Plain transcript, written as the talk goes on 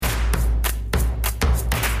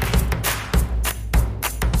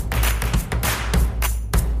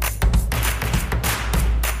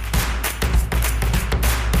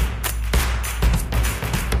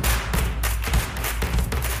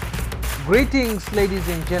Greetings, ladies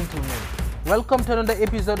and gentlemen. Welcome to another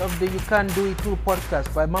episode of the You Can Do It Too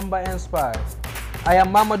podcast by Mamba Inspire. I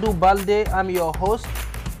am Mamadou Balde. I'm your host.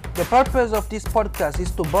 The purpose of this podcast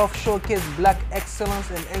is to both showcase black excellence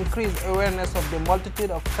and increase awareness of the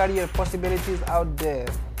multitude of career possibilities out there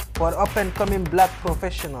for up-and-coming black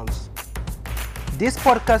professionals. This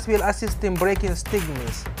podcast will assist in breaking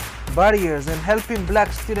stigmas, barriers, and helping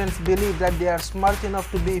black students believe that they are smart enough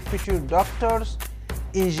to be future doctors,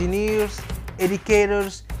 engineers,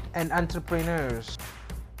 educators, and entrepreneurs.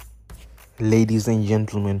 Ladies and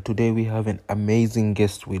gentlemen, today we have an amazing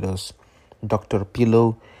guest with us, Dr.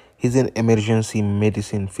 Pillow. He's an emergency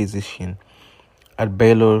medicine physician at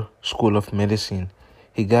Baylor School of Medicine.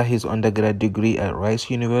 He got his undergrad degree at Rice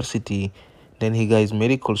University, then he got his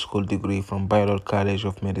medical school degree from Baylor College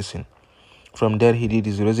of Medicine. From there, he did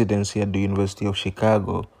his residency at the University of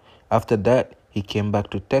Chicago. After that, he came back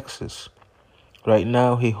to Texas. Right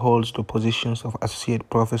now, he holds the positions of Associate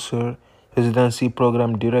Professor, Residency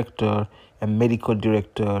Program Director, and Medical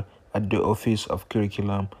Director at the Office of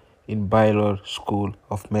Curriculum in Baylor School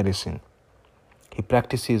of Medicine. He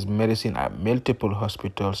practices medicine at multiple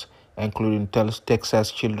hospitals, including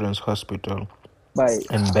Texas Children's Hospital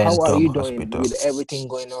and How are you Bentham doing Hospital. with everything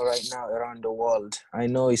going on right now around the world? I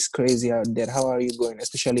know it's crazy out there. How are you going,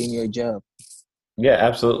 especially in your job? Yeah,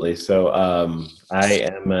 absolutely. So I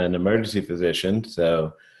am an emergency physician,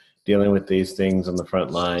 so dealing with these things on the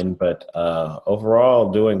front line, but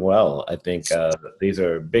overall doing well. I think these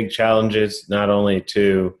are big challenges, not only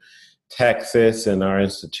to Texas and our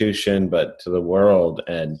institution, but to the world.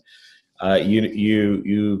 And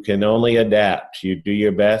you can only adapt. You do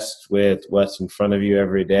your best with what's in front of you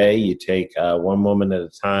every day. You take one moment at a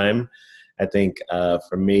time. I think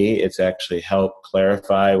for me, it's actually helped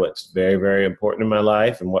clarify what's very, very important in my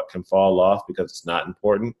life and what can fall off because it's not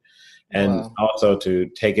important. And also to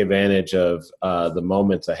take advantage of the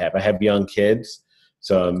moments I have. I have young kids,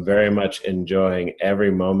 so I'm very much enjoying every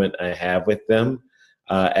moment I have with them,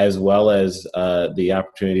 as well as the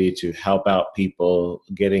opportunity to help out people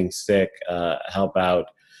getting sick, help out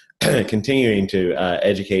continuing to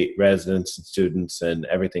educate residents and students and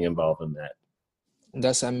everything involved in that.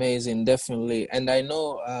 That's amazing, definitely. And I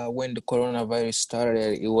know when the coronavirus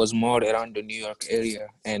started, it was more around the New York area.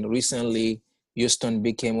 And recently, Houston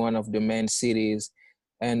became one of the main cities.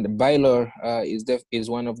 And Baylor is definitely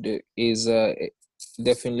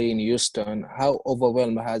in Houston. How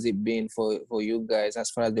overwhelmed has it been for you guys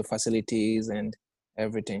as far as the facilities and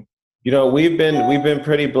everything? You know, we've been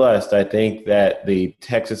pretty blessed. I think that the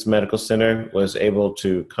Texas Medical Center was able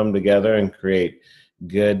to come together and create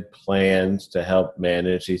good plans to help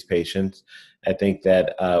manage these patients. I think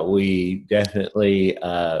that we definitely,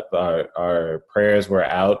 our prayers were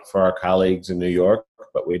out for our colleagues in New York,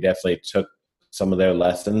 but we definitely took some of their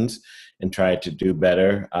lessons and tried to do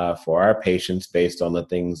better for our patients based on the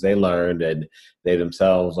things they learned and they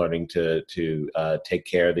themselves learning to take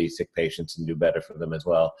care of these sick patients and do better for them as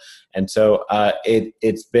well. And so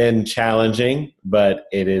it's been challenging, but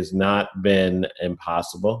it has not been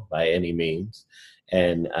impossible by any means.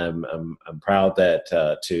 And I'm proud that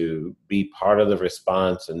to be part of the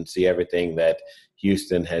response and see everything that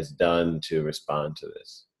Houston has done to respond to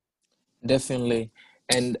this. Definitely.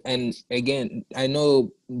 And again, I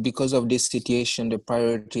know because of this situation, the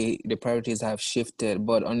priorities have shifted.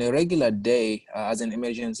 But on a regular day, as an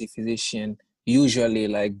emergency physician, usually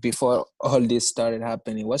like before all this started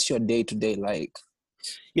happening, what's your day-to-day like?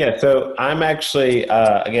 Yeah, so I'm actually,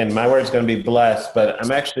 again, my word's going to be blessed, but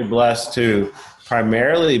I'm actually blessed to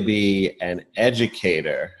primarily be an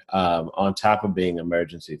educator on top of being an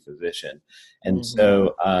emergency physician. And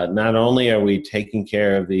so not only are we taking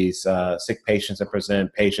care of these sick patients that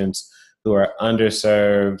present, patients who are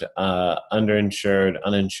underserved, underinsured,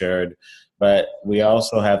 uninsured, but we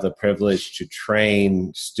also have the privilege to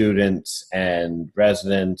train students and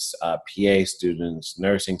residents, PA students,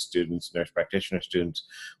 nursing students, nurse practitioner students,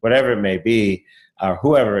 whatever it may be, or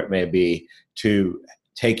whoever it may be, to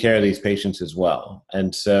take care of these patients as well.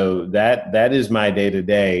 And so that is my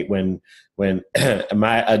day-to-day. When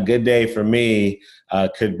a good day for me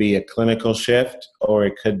could be a clinical shift, or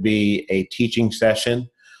it could be a teaching session,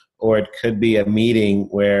 or it could be a meeting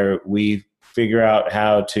where we figure out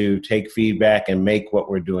how to take feedback and make what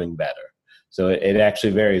we're doing better. So it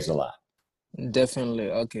actually varies a lot.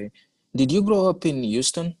 Definitely. Okay. Did you grow up in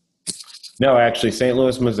Houston? No, actually, St.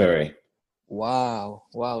 Louis, Missouri. Wow.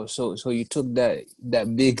 So you took that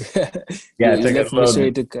big Yeah, you take left a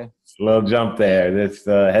Missouri to little jump there. That's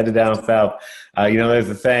headed down south. There's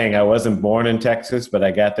a saying, I wasn't born in Texas, but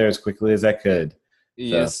I got there as quickly as I could. So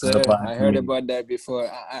Yes, it sir. applies I to heard me. about that before.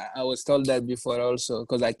 I was told that before also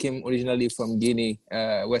because I came originally from Guinea,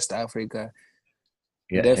 West Africa.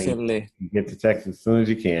 Yeah, hey, Definitely. you get to Texas as soon as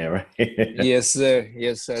you can, right? Yes, sir.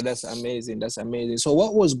 Yes, sir. That's amazing. That's amazing. So,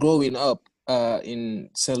 what was growing up in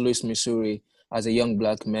St. Louis, Missouri, as a young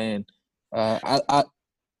black man?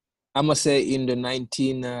 I must say in the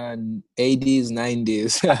 1980s,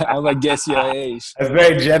 90s. I'm gonna guess your age. That's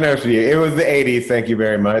very generous of you. It was the 80s. Thank you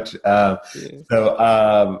very much. Yeah.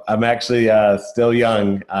 I'm actually still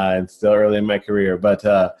young and still early in my career. But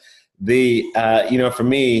for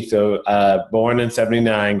me, born in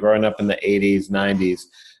 79, growing up in the 80s, 90s,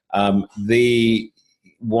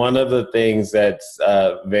 one of the things that's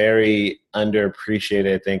very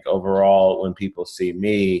underappreciated, I think, overall, when people see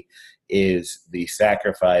me, is the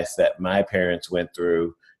sacrifice that my parents went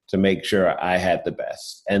through to make sure I had the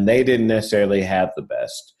best. And they didn't necessarily have the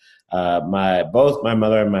best. Both my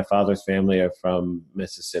mother and my father's family are from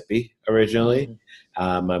Mississippi originally.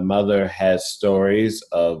 Mhm. My mother has stories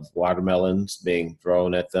of watermelons being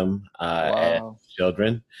thrown at them as Wow.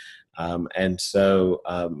 children.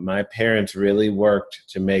 My parents really worked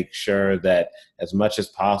to make sure that as much as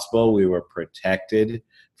possible we were protected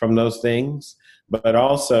from those things, but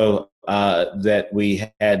also that we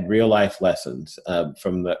had real life lessons.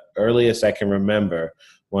 From the earliest I can remember,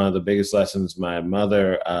 one of the biggest lessons my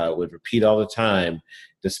mother would repeat all the time,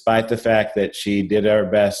 despite the fact that she did her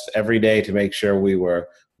best every day to make sure we were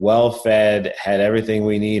well fed, had everything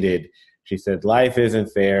we needed. She said, life isn't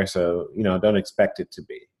fair, so don't expect it to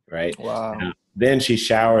be, right? Wow. Then she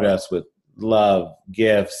showered us with love,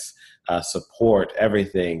 gifts, support,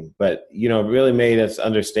 everything. But really made us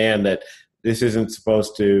understand that this isn't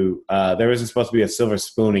supposed to. There isn't supposed to be a silver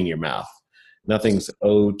spoon in your mouth. Nothing's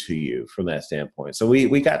owed to you from that standpoint. So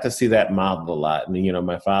we got to see that modeled a lot. And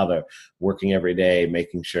my father working every day,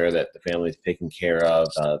 making sure that the family's taken care of,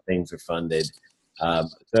 things are funded.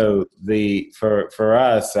 For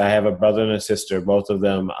us, I have a brother and a sister, both of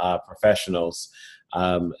them professionals.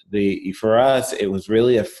 For us, it was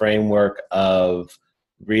really a framework of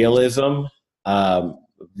realism,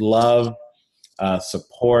 love,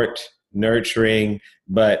 support, nurturing,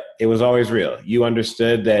 but it was always real. You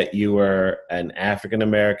understood that you were an African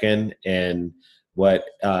American in what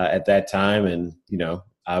at that time, and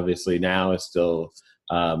obviously now is still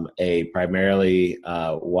a primarily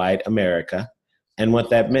white America, and what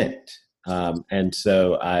that meant.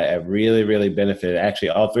 I really, really benefited. Actually,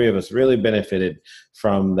 all three of us really benefited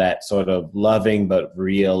from that sort of loving but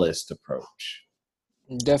realist approach.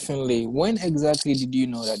 Definitely. When exactly did you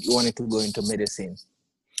know that you wanted to go into medicine?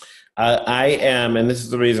 I am, and this is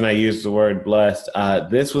the reason I use the word blessed.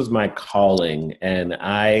 This was my calling, and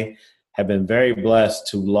I have been very blessed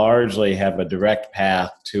to largely have a direct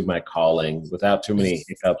path to my calling without too many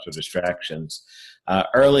hiccups or distractions.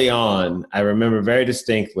 Early on, I remember very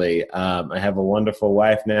distinctly, I have a wonderful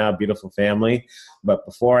wife now, beautiful family, but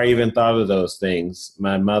before I even thought of those things,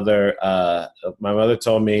 my mother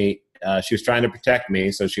told me she was trying to protect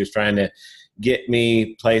me, so she was trying to get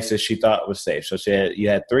me places she thought was safe. So you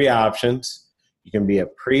had three options. You can be a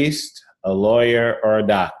priest, a lawyer, or a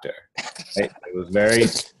doctor. Right? It was very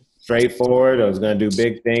straightforward. I was going to do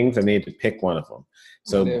big things. I needed to pick one of them.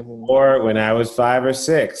 So Definitely. when I was 5 or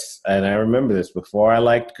 6, and I remember this, before I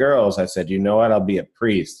liked girls, I said, you know what, I'll be a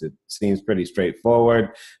priest. It seems pretty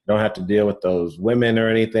straightforward. Don't have to deal with those women or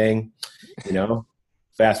anything.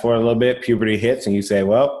 Fast forward a little bit, puberty hits, and you say,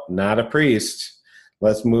 well, not a priest.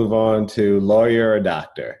 Let's move on to lawyer or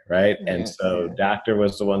doctor, right? And Yeah, so yeah. doctor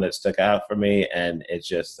was the one that stuck out for me, and it's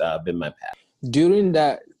just been my path. During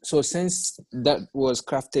that, so since that was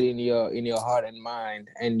crafted in your heart and mind,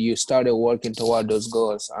 and you started working toward those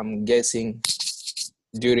goals, I'm guessing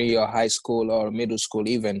during your high school or middle school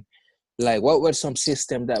even, like what were some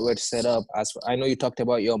systems that were set up? As I know you talked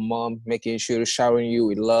about your mom making sure showering you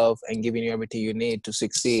with love and giving you everything you need to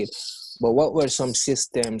succeed, but what were some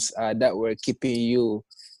systems that were keeping you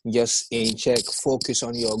just in check, focus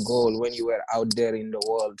on your goal when you were out there in the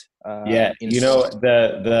world? Yeah, In front.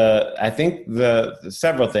 I think the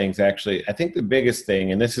several things actually. I think the biggest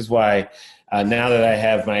thing, and this is why now that I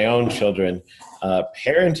have my own children,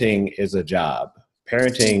 parenting is a job.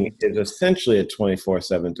 Parenting is essentially a 24/7,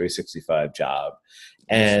 365 job.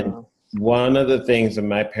 Yes, And one of the things that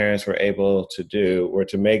my parents were able to do were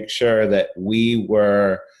to make sure that we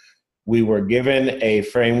were given a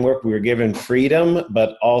framework, we were given freedom,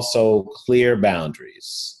 but also clear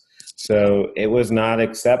boundaries. So it was not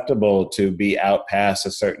acceptable to be out past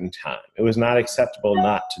a certain time. It was not acceptable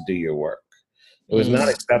not to do your work. It was not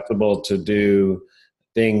acceptable to do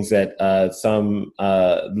things that some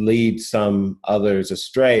lead some others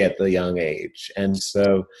astray at the young age. And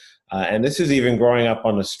so, and this is even growing up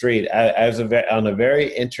on the street. I was on a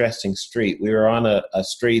very interesting street. We were on a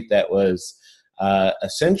street that was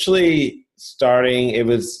essentially starting, it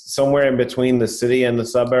was somewhere in between the city and the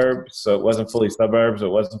suburbs. So it wasn't fully suburbs, it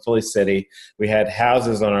wasn't fully city. We had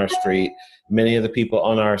houses on our street. Many of the people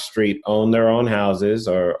on our street owned their own houses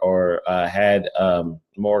or had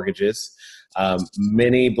mortgages.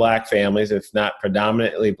 Many Black families, if not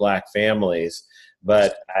predominantly Black families,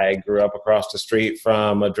 but I grew up across the street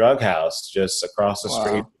from a drug house, just across the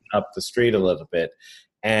street, up the street a little bit.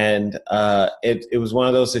 And it was one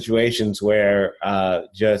of those situations where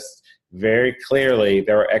just very clearly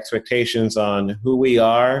there were expectations on who we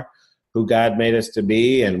are, who God made us to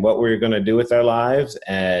be, and what we're going to do with our lives,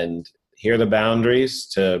 and here are the boundaries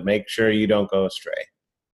to make sure you don't go astray.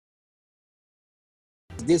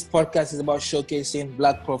 This podcast is about showcasing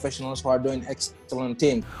Black professionals who are doing excellent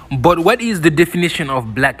things. But what is the definition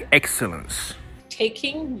of Black excellence?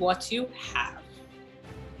 Taking what you have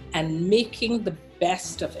and making the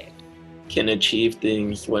best of it. Can achieve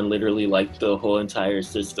things when literally like the whole entire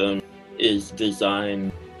system is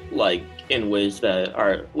designed like in ways that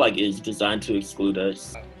are like is designed to exclude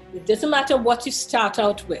us. It doesn't matter what you start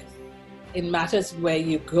out with. It matters where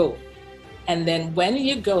you go. And then when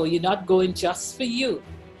you go, you're not going just for you.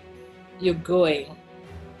 You're going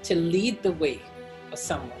to lead the way for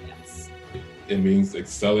someone else. It means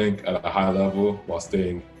excelling at a high level while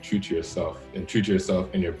staying true to yourself and true to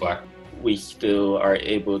yourself in your Black. We still are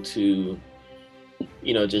able to,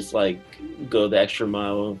 just like go the extra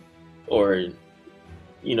mile or,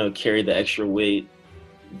 carry the extra weight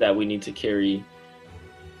that we need to carry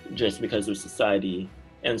just because of society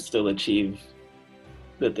and still achieve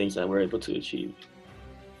the things that we're able to achieve.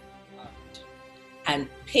 And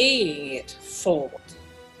paying it forward.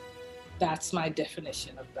 That's my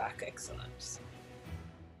definition of Black excellence.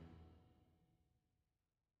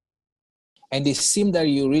 And it seemed that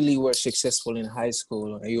you really were successful in high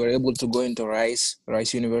school. You were able to go into Rice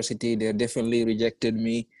University. They definitely rejected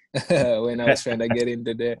me when I was trying to get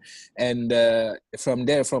into there. And from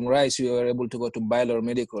there, from Rice, you were able to go to Baylor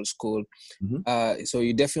Medical School. Mm-hmm. So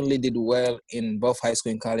you definitely did well in both high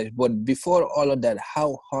school and college. But before all of that,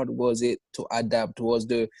 how hard was it to adapt? Was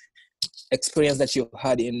the experience that you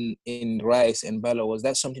had in Rice and Baylor, was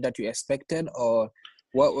that something that you expected, or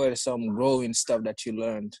what were some growing stuff that you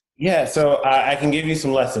learned? Yeah, so I can give you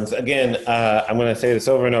some lessons. Again, I'm going to say this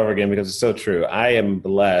over and over again because it's so true. I am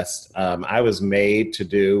blessed. I was made to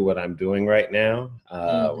do what I'm doing right now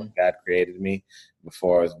when God created me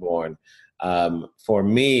before I was born. For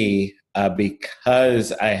me,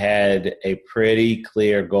 because I had a pretty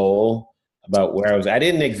clear goal about where I was, I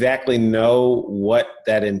didn't exactly know what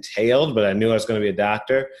that entailed, but I knew I was going to be a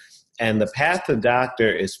doctor. And the path to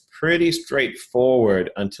doctor is pretty straightforward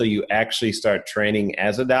until you actually start training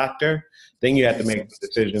as a doctor. Then you have to make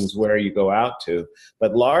decisions where you go out to.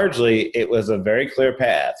 But largely, it was a very clear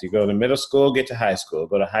path. You go to middle school, get to high school.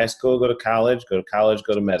 Go to high school, go to college, go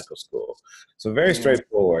to medical school. So very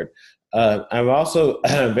straightforward. I'm also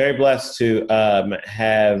very blessed to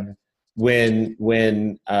have,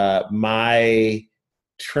 when my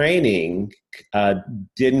training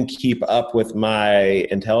didn't keep up with my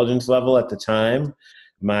intelligence level at the time.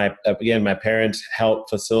 My parents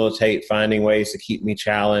helped facilitate finding ways to keep me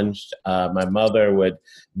challenged. My mother would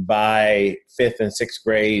buy 5th and 6th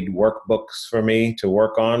grade workbooks for me to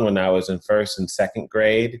work on when I was in 1st and 2nd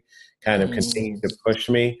grade, kind of continued to push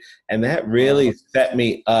me. And that really set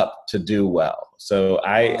me up to do well. So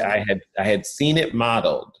I had seen it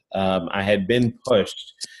modeled. I had been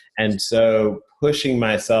pushed. And so pushing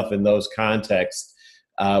myself in those contexts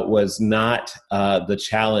was not the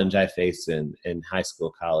challenge I faced in high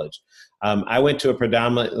school, college. I went to a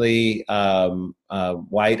predominantly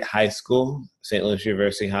white high school, St. Louis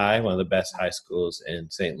University High, one of the best high schools in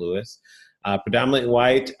St. Louis. Predominantly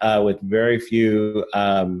white with very few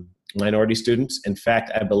minority students. In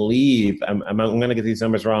fact, I believe, I'm going to get these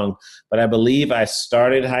numbers wrong, but I believe I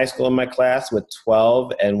started high school in my class with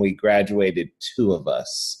 12 and we graduated 2 of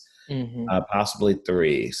us. Possibly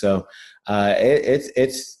 3. So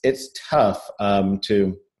it's tough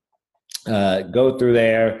to go through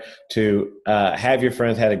there, to have your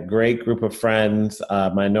friends, had a great group of friends,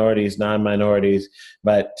 minorities, non-minorities,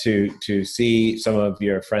 but to see some of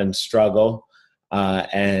your friends struggle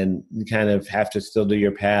and you kind of have to still do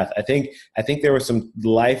your path. I think there were some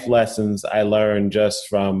life lessons I learned just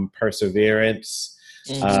from perseverance,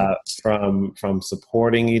 from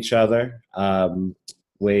supporting each other.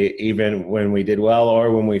 Even when we did well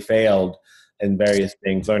or when we failed in various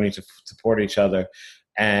things, learning to support each other.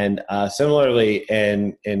 And similarly,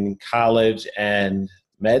 in college and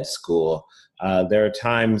med school, there are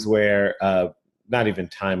times where, not even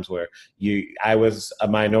times where I was a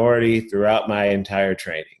minority throughout my entire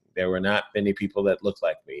training. There were not many people that looked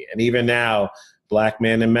like me. And even now, Black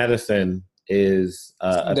men in medicine is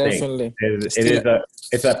a Definitely. thing.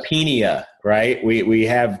 It's a penia, right? We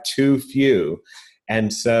have too few.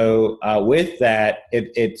 And so with that,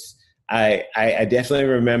 I definitely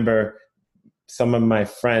remember some of my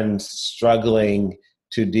friends struggling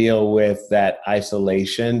to deal with that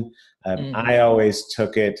isolation. I always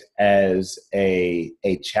took it as a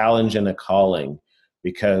challenge and a calling,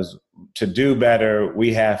 because to do better,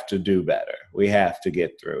 we have to do better. We have to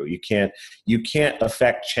get through. You can't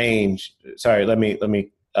affect change. Sorry, let me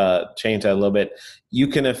change that a little bit. You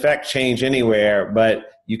can affect change anywhere, but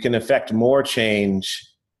you can affect more change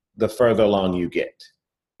the further along you get,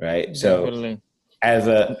 right? Definitely.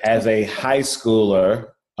 So as a high schooler,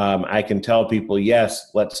 I can tell people, yes,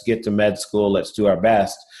 let's get to med school, let's do our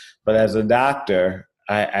best. But as a doctor,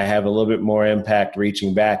 I have a little bit more impact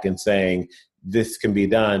reaching back and saying, this can be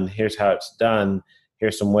done. Here's how it's done.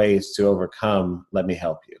 Here's some ways to overcome. Let me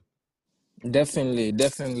help you.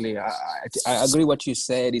 Definitely. I agree what you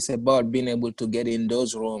said. It's about being able to get in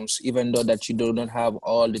those rooms, even though that you do not have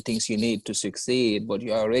all the things you need to succeed, but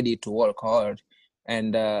you are ready to work hard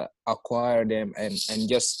and acquire them and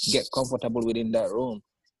just get comfortable within that room.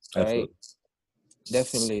 Right? Absolutely.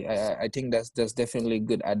 Definitely. I think that's definitely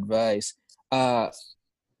good advice.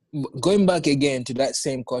 Going back again to that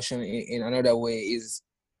same question in another way, is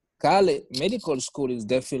college medical school is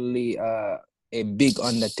definitely a big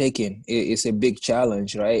undertaking. It's a big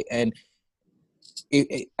challenge, right? And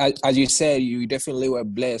as you said, you definitely were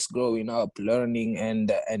blessed growing up, learning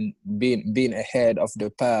and being ahead of the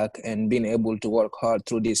pack and being able to work hard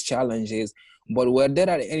through these challenges. But were there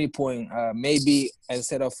at any point, maybe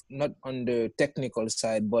instead of not on the technical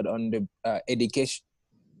side, but on the education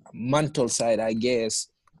mental side, I guess,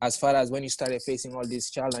 as far as when you started facing all these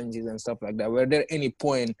challenges and stuff like that, were there any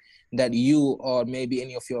point that you or maybe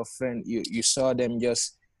any of your friends, you saw them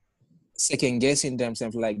just second guessing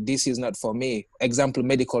themselves, like, this is not for me? Example,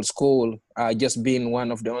 medical school, just being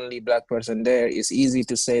one of the only Black person there, it's easy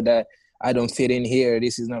to say that I don't fit in here,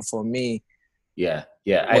 this is not for me. Yeah.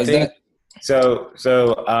 I think so.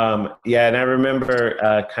 Yeah, and I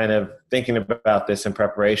remember kind of thinking about this in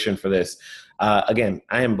preparation for this. Again,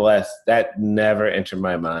 I am blessed. That never entered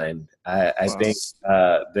my mind. I think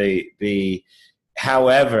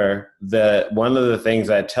however, one of the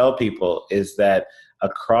things I tell people is that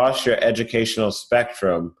across your educational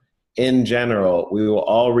spectrum, in general, we will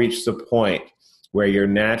all reach the point where your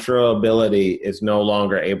natural ability is no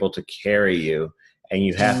longer able to carry you, and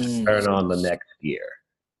you have to turn on the next gear.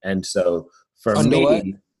 And so for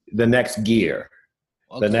me, the next gear,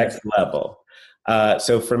 the next level.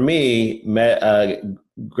 So for me,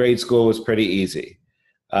 grade school was pretty easy.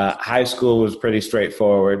 High school was pretty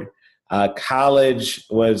straightforward. College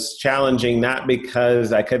was challenging, not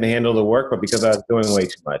because I couldn't handle the work, but because I was doing way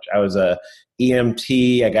too much. I was a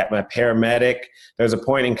EMT. I got my paramedic. There was a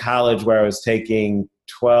point in college where I was taking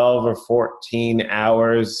 12 or 14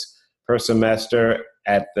 hours per semester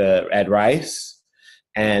at Rice,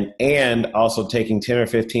 and also taking 10 or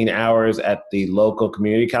 15 hours at the local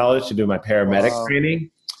community college to do my paramedic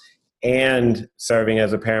training, and serving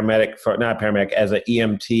as a paramedic as an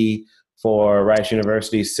EMT for Rice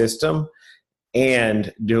University's system,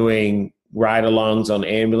 and doing ride-alongs on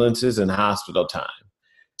ambulances and hospital time.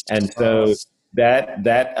 And so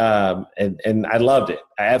and I loved it.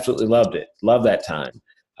 I absolutely loved it. Loved that time.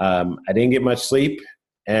 I didn't get much sleep,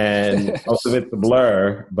 and most of it's a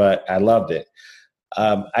blur, but I loved it.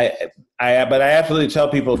 But I absolutely tell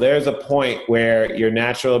people there's a point where your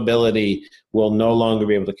natural ability will no longer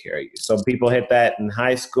be able to carry you. Some people hit that in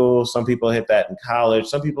high school. Some people hit that in college.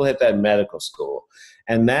 Some people hit that in medical school.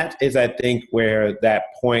 And that is, I think, where that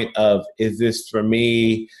point of, is this for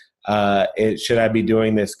me? Should I be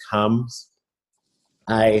doing this comes.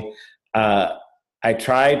 I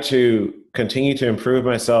try to continue to improve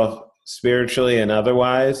myself spiritually and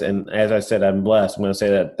otherwise. And as I said, I'm blessed. I'm going to say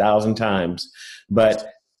that 1,000 times.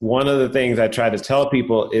 But one of the things I try to tell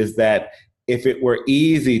people is that if it were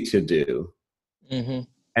easy to do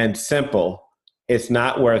and simple, it's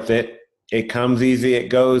not worth it. It comes easy, it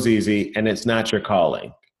goes easy, and it's not your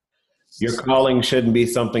calling. Your calling shouldn't be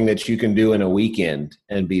something that you can do in a weekend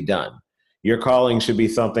and be done. Your calling should be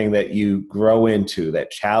something that you grow into,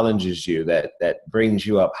 that challenges you, that brings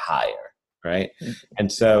you up higher, right?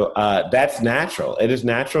 And so that's natural. It is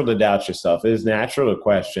natural to doubt yourself. It is natural to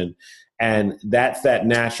question. And that's that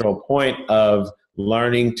natural point of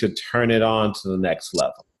learning to turn it on to the next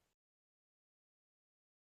level.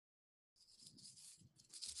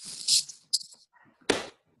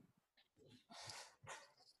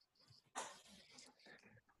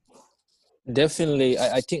 Definitely,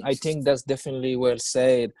 I think that's definitely well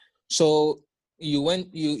said. So you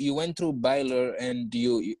went through Baylor, and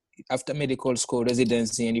you after medical school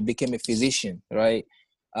residency, and you became a physician, right?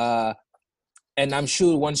 Uh, and I'm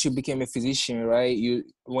sure once you became a physician, right, you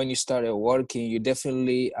when you started working, you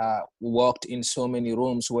definitely walked in so many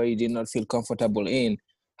rooms where you did not feel comfortable in.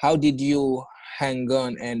 How did you hang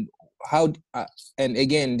on, and how and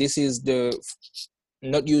again, this is the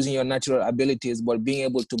not using your natural abilities, but being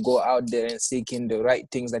able to go out there and seeking the right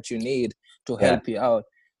things that you need to Yeah. help you out.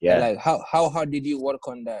 Yeah. Like how hard did you work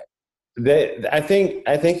on that? I think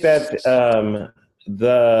that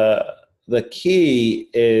the key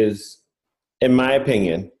is, in my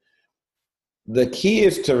opinion, the key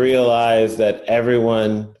is to realize that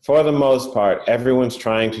everyone, for the most part, everyone's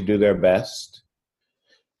trying to do their best.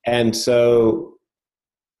 And so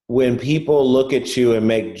when people look at you and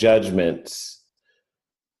make judgments,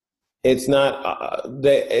 it's not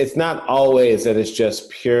always that it's just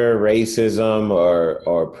pure racism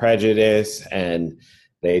or prejudice and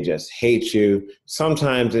they just hate you.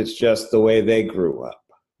 Sometimes it's just the way they grew up.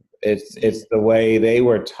 It's the way they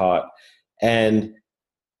were taught. And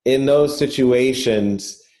in those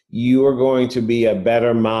situations, you are going to be a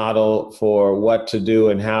better model for what to do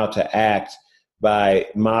and how to act by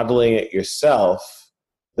modeling it yourself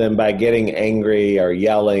than by getting angry or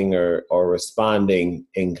yelling or responding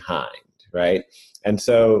in kind, right? And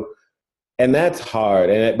so, and that's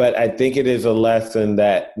hard. But I think it is a lesson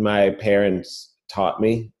that my parents taught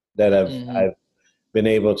me that I've been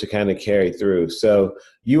able to kind of carry through. So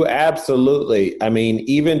you absolutely, I mean,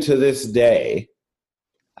 even to this day,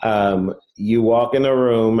 you walk in a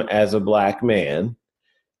room as a Black man,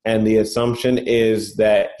 and the assumption is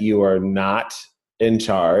that you are not in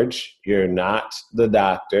charge, you're not the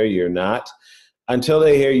doctor, you're not, until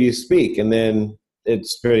they hear you speak, and then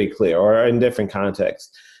it's pretty clear, or in different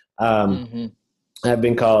contexts. I've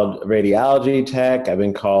been called radiology tech, I've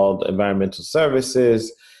been called environmental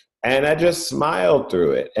services, and I just smiled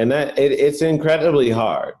through it. And it's incredibly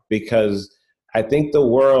hard because I think the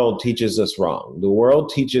world teaches us wrong. The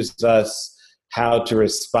world teaches us how to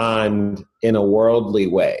respond in a worldly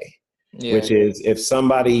way, which is if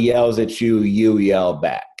somebody yells at you, you yell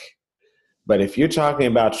back. But if you're talking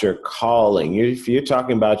about your calling, if you're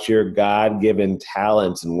talking about your God-given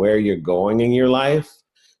talents and where you're going in your life,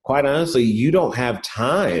 quite honestly, you don't have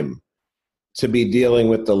time to be dealing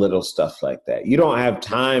with the little stuff like that. You don't have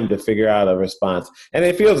time to figure out a response. And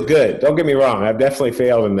it feels good. Don't get me wrong. I've definitely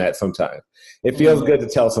failed in that sometimes. It feels good to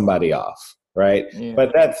tell somebody off, right? Yeah.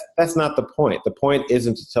 But that's not the point. The point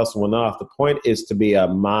isn't to tell someone off. The point is to be a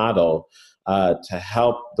model to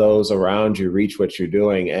help those around you reach what you're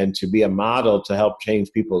doing, and to be a model to help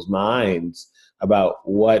change people's minds about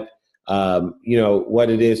what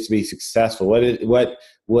it is to be successful, what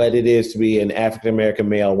it is to be an African-American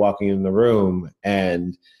male walking in the room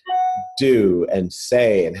and do and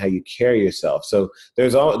say and how you carry yourself. So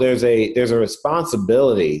there's a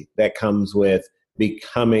responsibility that comes with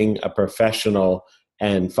becoming a professional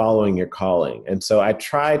and following your calling. And so I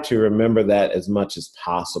try to remember that as much as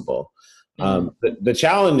possible. The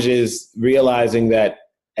challenge is realizing that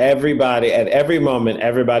everybody, at every moment,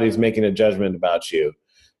 everybody's making a judgment about you.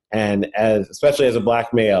 And especially as a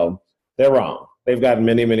Black male, they're wrong. They've gotten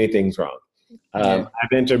many, many things wrong. I've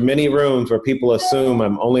entered many rooms where people assume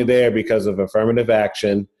I'm only there because of affirmative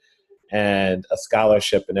action and a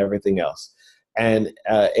scholarship and everything else. And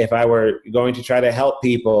if I were going to try to help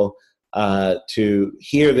people to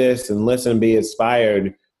hear this and listen and be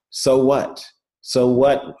inspired, so what? So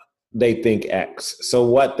what they think X? So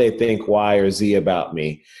what they think Y or Z about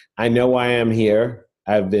me? I know why I'm here.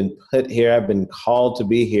 I've been put here. I've been called to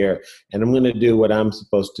be here, and I'm going to do what I'm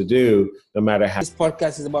supposed to do, no matter how. This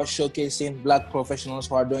podcast is about showcasing Black professionals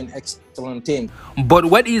who are doing excellent things. But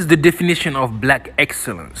what is the definition of Black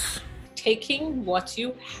excellence? Taking what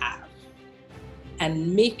you have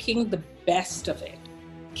and making the best of it.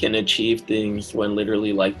 Can achieve things when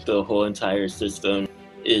literally like the whole entire system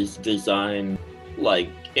is designed like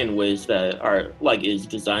in ways that are like is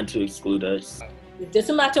designed to exclude us. It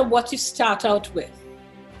doesn't matter what you start out with.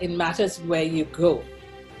 It matters where you go.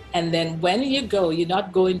 And then when you go, you're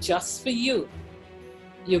not going just for you.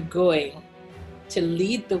 You're going to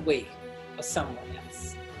lead the way for someone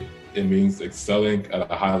else. It means excelling at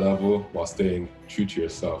a high level while staying true to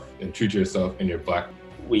yourself, and true to yourself in your Black.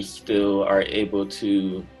 We still are able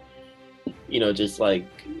to, just like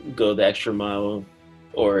go the extra mile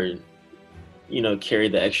or, carry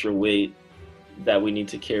the extra weight that we need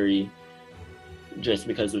to carry just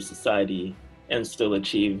because of society and still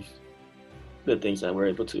achieve the things that we're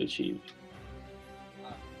able to achieve.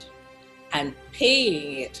 And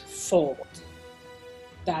paying it forward.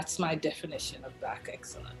 That's my definition of Black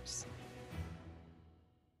excellence.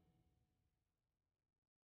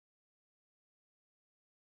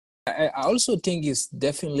 I also think it's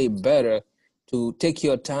definitely better to take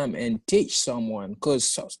your time and teach someone,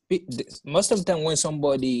 because most of the time when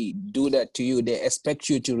somebody do that to you, they expect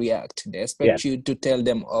you to react. They expect you to tell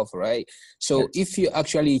them off, right? So if you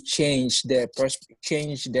actually change their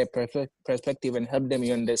perspective and help them,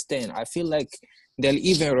 you understand, I feel like they'll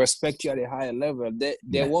even respect you at a higher level.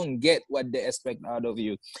 They won't get what they expect out of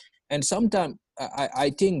you. And sometimes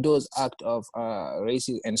I think those acts of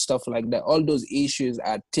racism and stuff like that, all those issues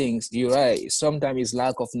are things, you're right, sometimes it's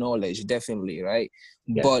lack of knowledge, definitely, right?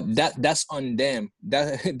 Yeah. But that's on them.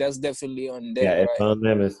 That's definitely on them. Yeah, it's on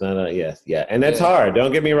them. It's not and that's hard.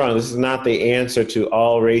 Don't get me wrong. This is not the answer to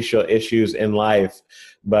all racial issues in life.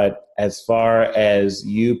 But as far as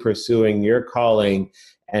you pursuing your calling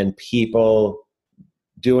and people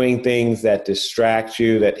doing things that distract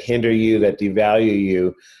you, that hinder you, that devalue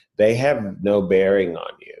you, they have no bearing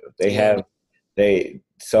on you.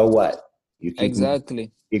 So what? You keep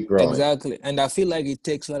keep growing. Exactly. And I feel like it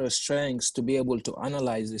takes a lot of strength to be able to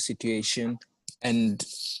analyze the situation and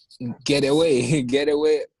get away,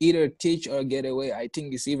 either teach or get away. I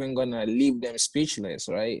think it's even gonna leave them speechless,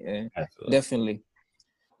 right? Definitely.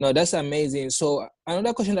 No, that's amazing. So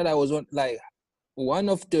another question that I was like, one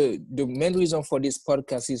of the main reason for this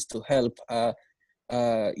podcast is to help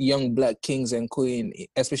young Black kings and queens,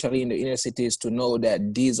 especially in the inner cities, to know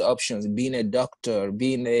that these options, being a doctor,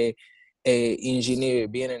 being a engineer,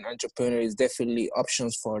 being an entrepreneur, is definitely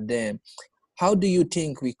options for them. How do you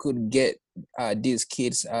think we could get these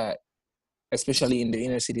kids, especially in the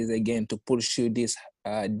inner cities, again, to pursue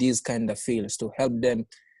these kind of fields, to help them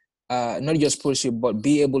not just pursue, but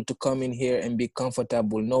be able to come in here and be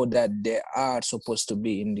comfortable, know that they are supposed to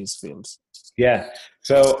be in these fields? Yeah.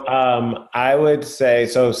 So I would say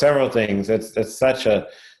several things. That's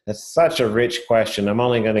such a rich question. I'm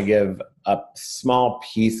only going to give a small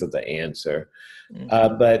piece of the answer.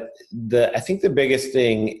 But I think the biggest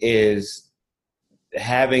thing is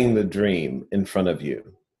having the dream in front of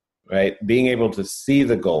you, right? Being able to see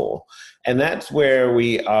the goal. And that's where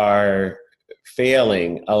we are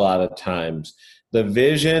failing a lot of times. The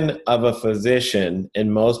vision of a physician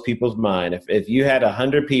in most people's mind, if you had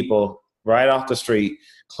 100 people right off the street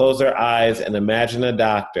close their eyes and imagine a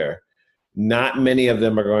doctor, not many of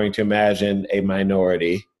them are going to imagine a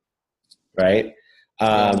minority, right?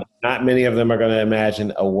 Not many of them are going to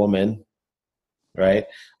imagine a woman, right?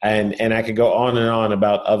 And I could go on and on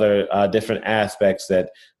about other different aspects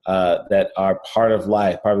that are part of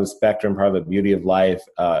life, part of the spectrum, part of the beauty of life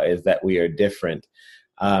is that we are different.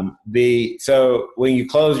 So when you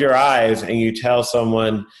close your eyes and you tell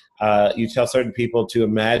someone, you tell certain people to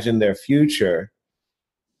imagine their future,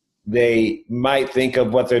 they might think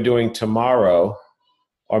of what they're doing tomorrow,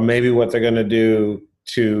 or maybe what they're going to do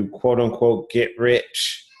to quote unquote get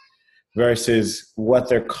rich, versus what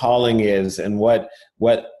their calling is and what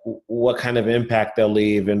kind of impact they'll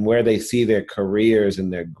leave and where they see their careers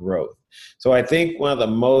and their growth. So I think one of the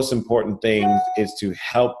most important things is to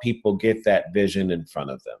help people get that vision in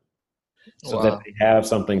front of them, so that they have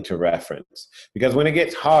something to reference. Because when it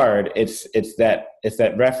gets hard, it's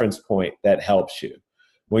that reference point that helps you.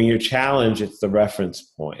 When you're challenged, it's the reference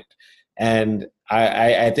point. And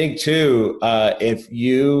I think too, if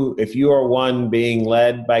you are one being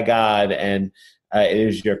led by God and it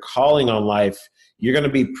is your calling on life, you're going to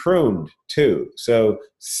be pruned too. So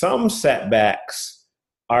some setbacks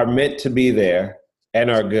are meant to be there and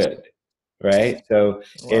are good, right? So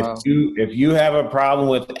if you have a problem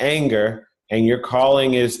with anger and your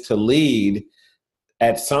calling is to lead,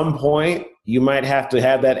 at some point you might have to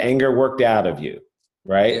have that anger worked out of you.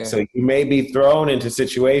 Right. Yeah. So you may be thrown into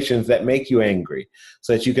situations that make you angry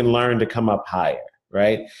so that you can learn to come up higher.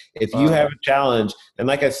 Right. If you have a challenge, and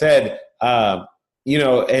like I said,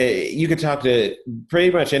 you could talk to pretty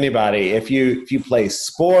much anybody. If you play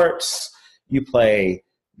sports, you play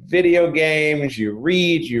video games, you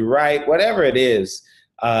read, you write, whatever it is.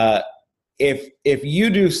 If you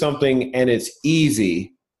do something and it's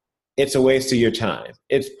easy, it's a waste of your time.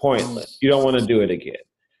 It's pointless. You don't want to do it again.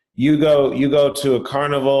 You go to a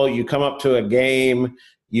carnival, you come up to a game,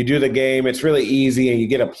 you do the game, it's really easy, and you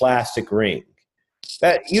get a plastic ring.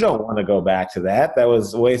 That you don't want to go back to that. That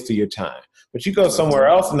was a waste of your time. But you go somewhere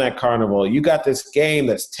else in that carnival, you got this game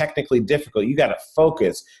that's technically difficult. You got to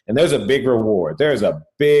focus, and there's a big reward. There's a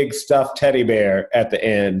big stuffed teddy bear at the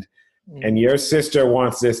end, and your sister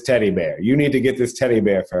wants this teddy bear. You need to get this teddy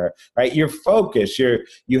bear for her, right? You're focused.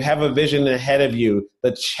 You have a vision ahead of you.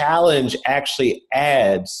 The challenge actually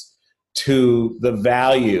adds to the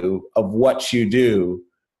value of what you do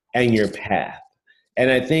and your path.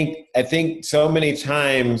 And I think so many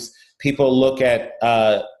times people look at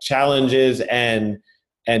challenges and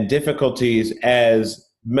difficulties as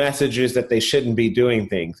messages that they shouldn't be doing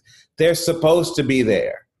things. They're supposed to be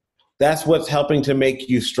there. That's what's helping to make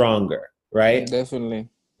you stronger, right? Definitely.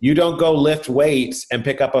 You don't go lift weights and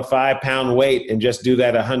pick up a 5-pound weight and just do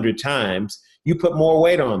that 100 times. You put more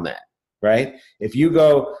weight on that, right?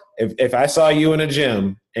 If I saw you in a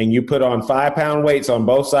gym and you put on 5-pound weights on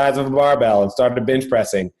both sides of a barbell and started bench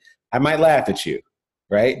pressing, I might laugh at you,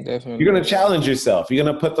 right? Definitely. You're going to challenge yourself. You're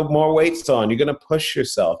going to put the more weights on. You're going to push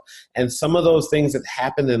yourself. And some of those things that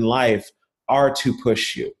happen in life are to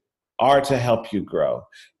push you, are to help you grow.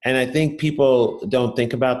 And I think people don't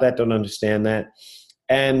think about that, don't understand that.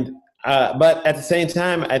 And but at the same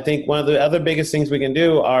time, I think one of the other biggest things we can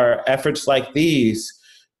do are efforts like these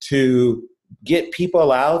to get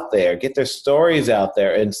people out there, get their stories out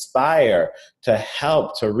there, inspire, to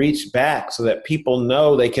help, to reach back so that people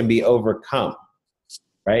know they can be overcome,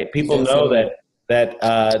 right? People know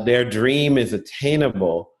that their dream is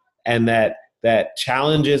attainable and that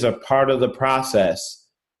challenges are part of the process.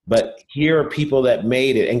 But here are people that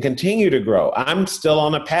made it and continue to grow. I'm still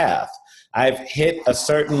on a path. I've hit a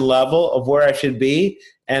certain level of where I should be.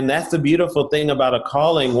 And that's the beautiful thing about a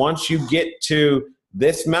calling. Once you get to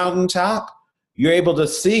this mountaintop, you're able to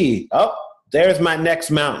see, oh, there's my next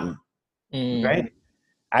mountain, right?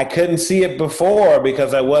 I couldn't see it before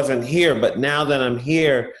because I wasn't here. But now that I'm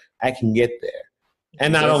here, I can get there.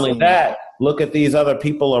 And not only that, look at these other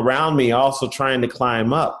people around me also trying to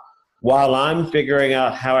climb up. While I'm figuring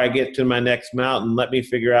out how I get to my next mountain, let me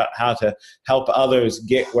figure out how to help others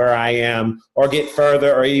get where I am or get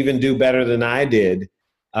further or even do better than I did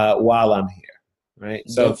while I'm here, right?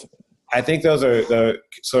 So I think those are the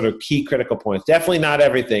sort of key critical points. Definitely not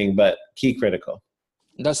everything, but key critical.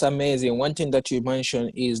 That's amazing. One thing that you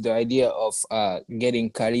mentioned is the idea of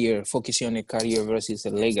focusing on a career versus a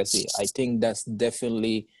legacy. I think that's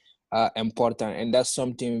definitely important, and that's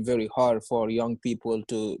something very hard for young people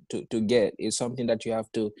to get. It's something that you have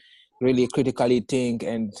to really critically think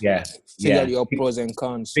and figure your pros and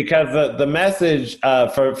cons. Because the message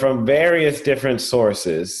from various different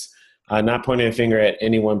sources, not pointing a finger at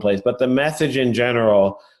any one place, but the message in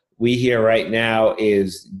general we hear right now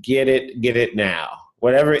is get it now.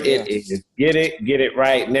 Whatever it is, get it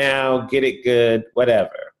right now, get it good,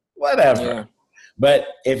 whatever. Yeah. But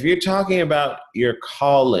if you're talking about your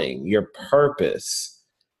calling, your purpose,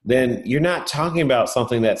 then you're not talking about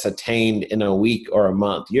something that's attained in a week or a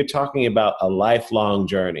month. You're talking about a lifelong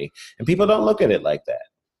journey. And people don't look at it like that.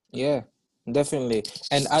 Yeah, definitely.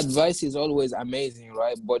 And advice is always amazing,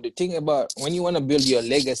 right? But the thing about when you want to build your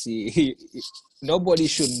legacy, nobody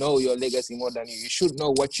should know your legacy more than you. You should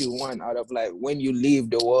know what you want out of life when you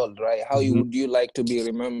leave the world, right? How would you like to be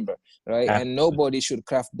remembered, right? Absolutely. And nobody should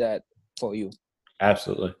craft that for you.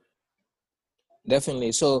 Absolutely.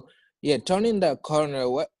 Definitely. So, turning that corner,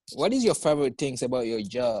 what is your favorite things about your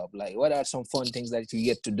job? Like, what are some fun things that you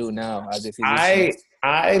get to do now as a physician?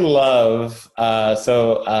 I love,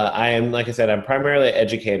 I am, like I said, I'm primarily an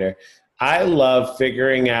educator. I love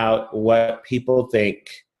figuring out what people think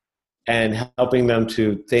and helping them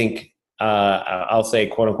to think, I'll say,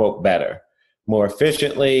 quote unquote, better, more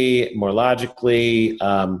efficiently, more logically,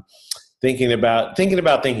 thinking about thinking.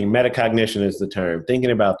 Metacognition is the term.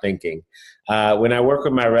 Thinking about thinking. When I work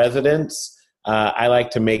with my residents, I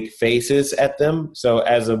like to make faces at them. So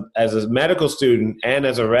as a medical student and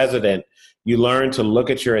as a resident, you learn to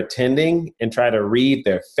look at your attending and try to read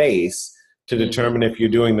their face to determine if you're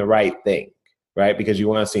doing the right thing, right? Because you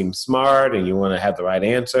want to seem smart and you want to have the right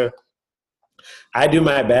answer. I do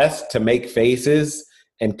my best to make faces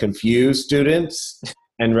and confuse students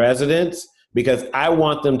and residents because I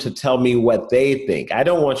want them to tell me what they think. I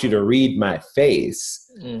don't want you to read my face.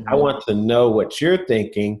 I want to know what you're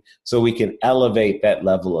thinking so we can elevate that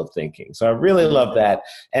level of thinking. So I really love that.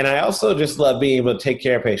 And I also just love being able to take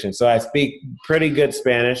care of patients. So I speak pretty good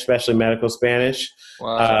Spanish, especially medical Spanish.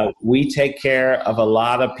 Wow. We take care of a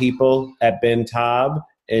lot of people at Ben Taub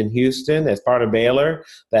in Houston as part of Baylor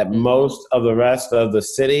that most of the rest of the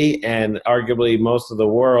city and arguably most of the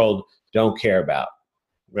world don't care about,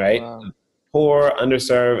 right? Wow. poor,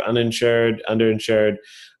 underserved, uninsured, underinsured.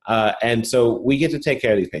 And so we get to take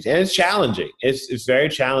care of these patients. And it's challenging. It's very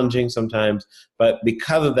challenging sometimes, but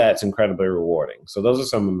because of that, it's incredibly rewarding. So those are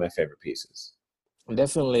some of my favorite pieces.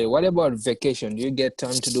 Definitely. What about vacation? Do you get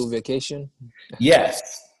time to do vacation?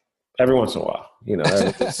 Yes. Every once in a while,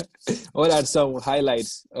 What are some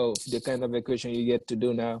highlights of the kind of vacation you get to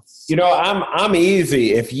do now? I'm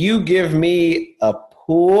easy. If you give me a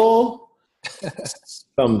pool,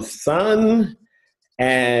 some sun,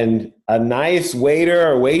 and a nice waiter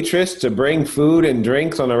or waitress to bring food and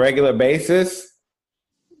drinks on a regular basis,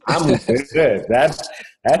 I'm good.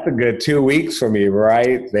 That's a good 2 weeks for me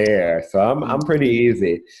right there. So I'm pretty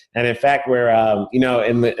easy. And in fact, we're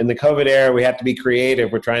in the COVID era, we have to be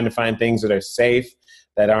creative. We're trying to find things that are safe,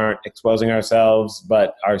 that aren't exposing ourselves,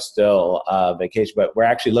 but are still vacation. But we're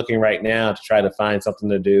actually looking right now to try to find something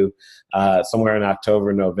to do somewhere in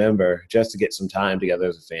October, November, just to get some time together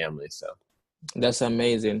as a family. So that's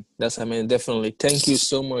amazing. Definitely. Thank you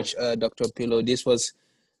so much, Dr. Pillow. This was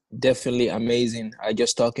definitely amazing. I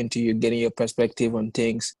just talking to you, getting your perspective on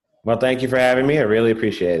things. Well, thank you for having me. I really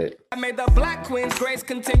appreciate it. I made the black queen's grace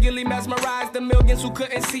continually mesmerize the millions who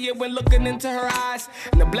couldn't see it when looking into her eyes.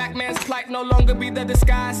 And the black man's plight no longer be the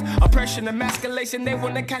disguise. Oppression, emasculation, they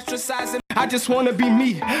want to castricize. I just want to be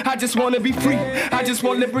me. I just want to be free. I just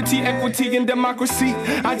want liberty, equity, and democracy.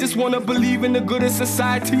 I just want to believe in the good of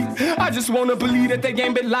society. I just want to believe that they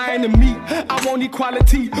ain't been lying to me. I want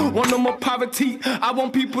equality, want no more poverty. I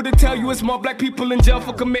want people to tell you it's more black people in jail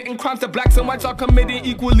for committing crimes that blacks and whites are committing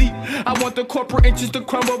equally. I want the corporate interests to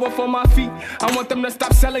crumble before my feet. I want them to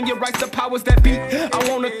stop selling your rights to powers that be. I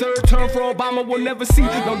want a third term for Obama, we'll never see.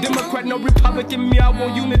 No Democrat, no Republican, me, I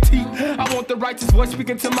want unity. I want the righteous voice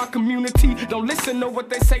speaking to my community. Don't listen to what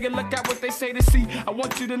they say and look at what they say to see. I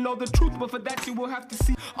want you to know the truth, but for that you will have to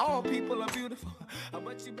see. All people are beautiful,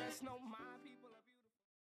 but you best know mine.